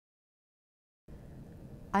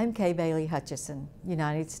I'm Bailey Hutchison,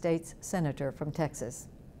 United States Senator from Texas.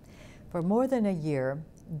 For more than a year,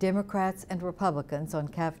 Democrats and Republicans on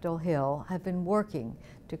Capitol Hill have been working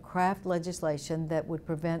to craft legislation that would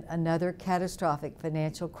prevent another catastrophic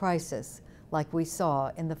financial crisis like we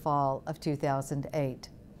saw in the fall of 2008.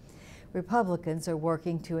 Republicans are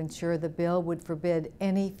working to ensure the bill would forbid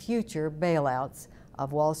any future bailouts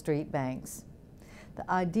of Wall Street banks. The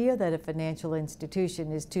idea that a financial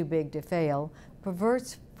institution is too big to fail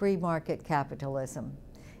perverts free market capitalism.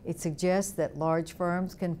 It suggests that large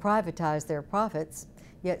firms can privatize their profits,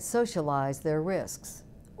 yet socialize their risks.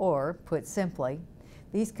 Or, put simply,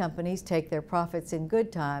 these companies take their profits in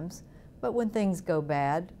good times, but when things go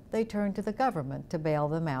bad, they turn to the government to bail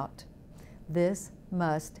them out. This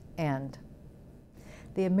must end.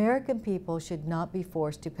 The American people should not be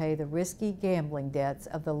forced to pay the risky gambling debts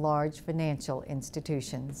of the large financial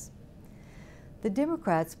institutions. The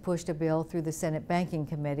Democrats pushed a bill through the Senate Banking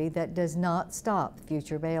Committee that does not stop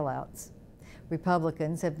future bailouts.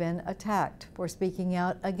 Republicans have been attacked for speaking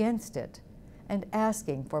out against it and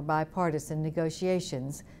asking for bipartisan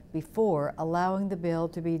negotiations before allowing the bill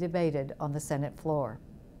to be debated on the Senate floor.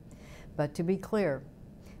 But to be clear,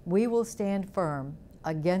 we will stand firm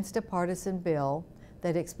against a partisan bill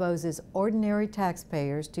that exposes ordinary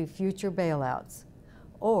taxpayers to future bailouts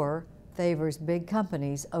or favors big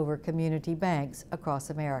companies over community banks across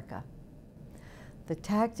America. The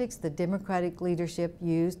tactics the Democratic leadership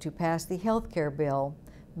used to pass the health care bill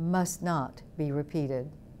must not be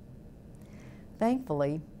repeated.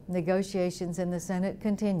 Thankfully, negotiations in the Senate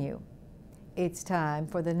continue. It's time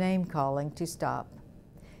for the name-calling to stop.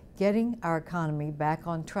 Getting our economy back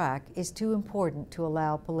on track is too important to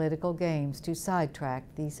allow political games to sidetrack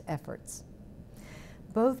these efforts.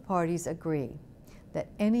 Both parties agree that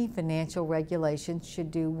any financial regulation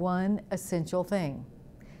should do one essential thing.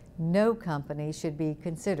 No company should be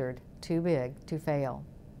considered too big to fail.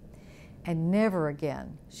 And never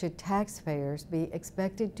again should taxpayers be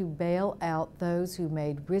expected to bail out those who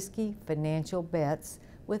made risky financial bets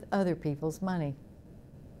with other people's money.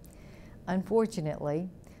 Unfortunately,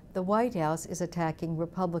 the White House is attacking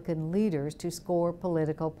Republican leaders to score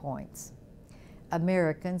political points.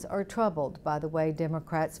 Americans are troubled by the way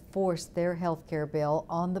Democrats forced their health care bill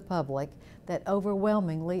on the public that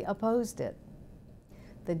overwhelmingly opposed it.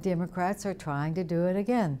 The Democrats are trying to do it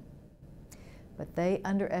again, but they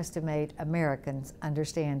underestimate Americans'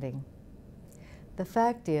 understanding. The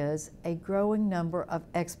fact is, a growing number of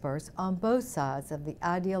experts on both sides of the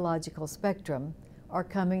ideological spectrum are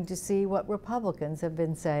coming to see what Republicans have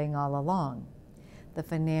been saying all along. The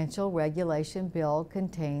financial regulation bill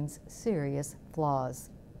contains serious flaws.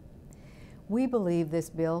 We believe this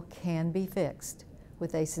bill can be fixed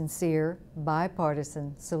with a sincere,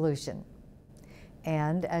 bipartisan solution.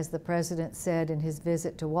 And as the President said in his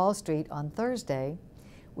visit to Wall Street on Thursday,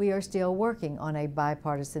 we are still working on a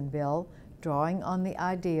bipartisan bill drawing on the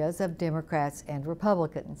ideas of Democrats and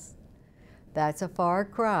Republicans. That's a far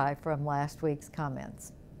cry from last week's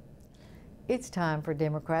comments. It's time for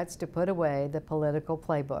Democrats to put away the political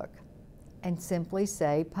playbook and simply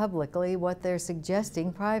say publicly what they're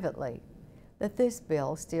suggesting privately, that this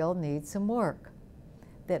bill still needs some work,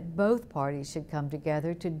 that both parties should come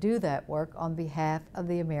together to do that work on behalf of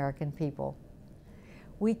the American people.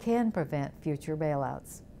 We can prevent future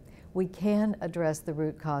bailouts. We can address the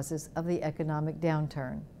root causes of the economic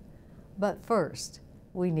downturn. But first,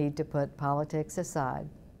 we need to put politics aside.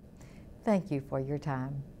 Thank you for your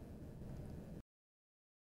time.